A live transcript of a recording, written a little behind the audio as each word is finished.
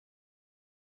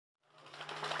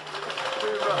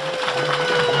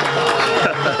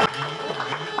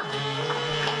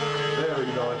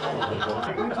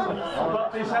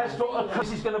has got a...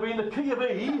 This is going to be in the key of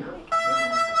E.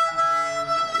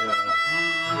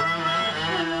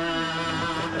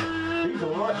 He's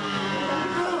all right.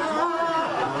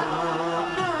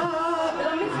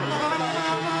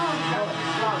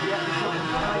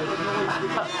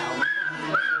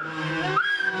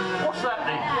 What's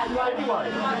happening? Anyway,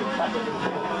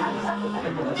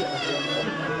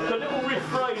 the little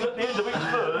refrain at the end of each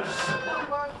verse.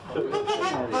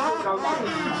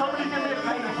 Somebody give me a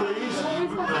pen, please.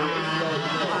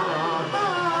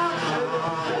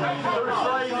 The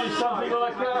refrain is something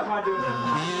like that. Do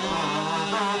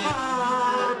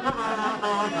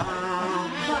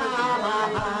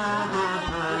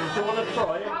you want to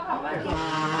try it?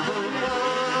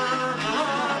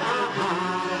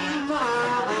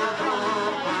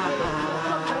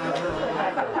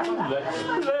 Let's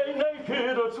play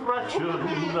Naked Attraction,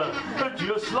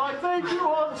 just like they do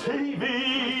on TV.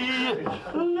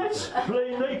 Let's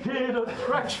play Naked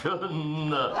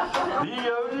Attraction.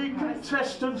 The only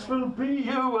contestants will be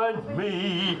you and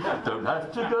me. Don't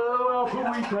have to go out,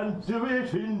 but we can do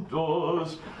it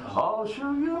indoors. I'll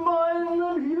show you mine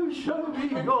and you show me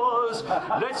yours.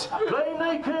 Let's play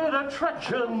Naked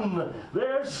Attraction.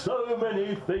 There's so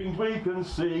many things we can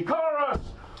see. Chorus!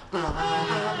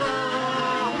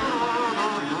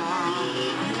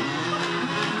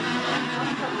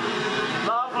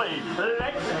 Lovely.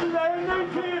 Let's play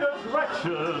Naked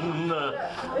Attraction.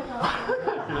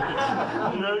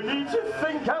 No need to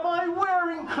think, am I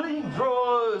wearing clean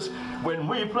drawers? When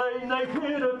we play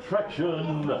Naked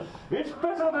Attraction, it's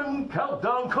better than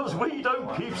Countdown, cause we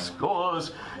don't keep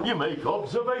scores. You make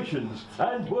observations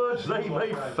and words they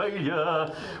may fail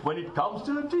you when it comes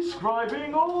to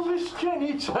describing all this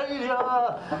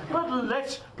genitalia. But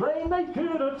let's play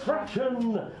Naked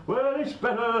Attraction, well, it's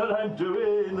better than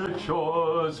doing the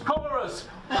chores. Chorus!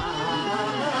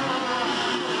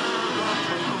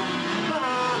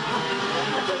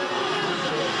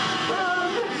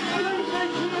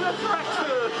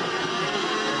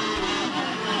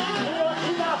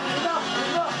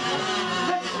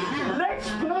 Let's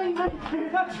play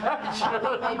Naked Attraction.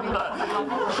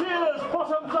 Cheers,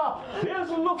 bottoms up. Here's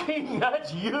looking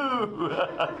at you.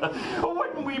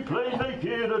 When we play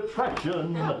Naked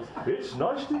Attraction, it's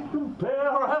nice to compare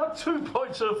our 2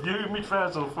 points of view. My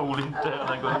trousers are falling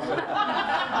down.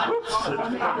 Whoops.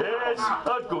 Yes,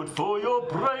 good for your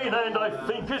brain, and I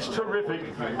think it's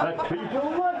terrific that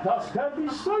people like us can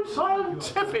be so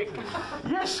scientific.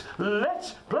 Yes,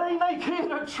 let's play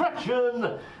Naked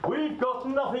Attraction. We've got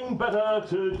nothing better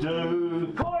to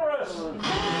do. Chorus!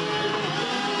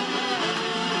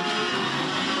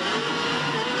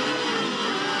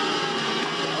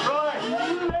 Right,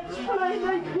 let's play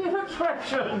Naked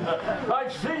Attraction.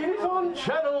 I've seen it on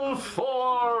Channel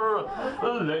 4.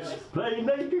 Let's play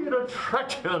Naked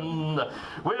Attraction,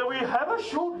 where we have a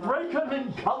short break and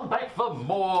then come back for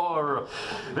more.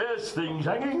 There's things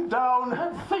hanging down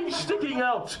and things sticking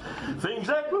out, things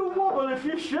that will wobble if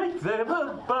you shake them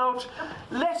about.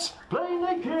 Let's play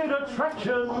Naked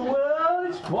Attraction. Well,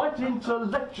 it's quite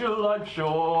intellectual, I'm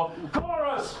sure.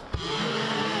 Chorus!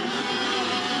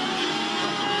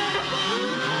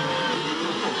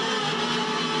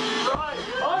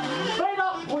 I'm fed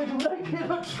up with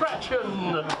Naked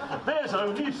Attraction. There's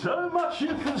only so much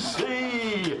you can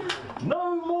see.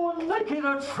 No more Naked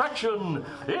Attraction.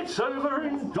 It's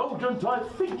overindulgent, I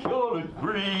think you'll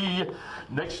agree.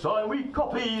 Next time we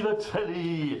copy the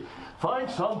telly, find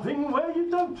something where you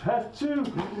don't have to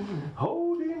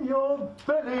hold in your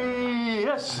belly.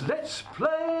 Yes, let's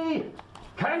play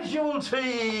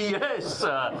Casualty, yes.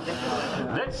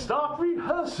 Let's start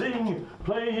rehearsing,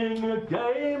 playing a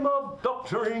game of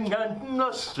doctoring and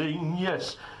nursing,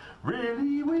 yes.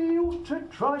 Really, we ought to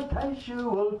try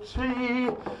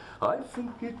Casualty. I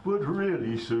think it would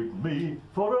really suit me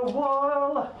for a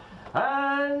while.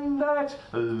 And at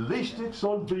least it's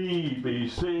on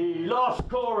BBC. Last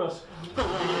chorus.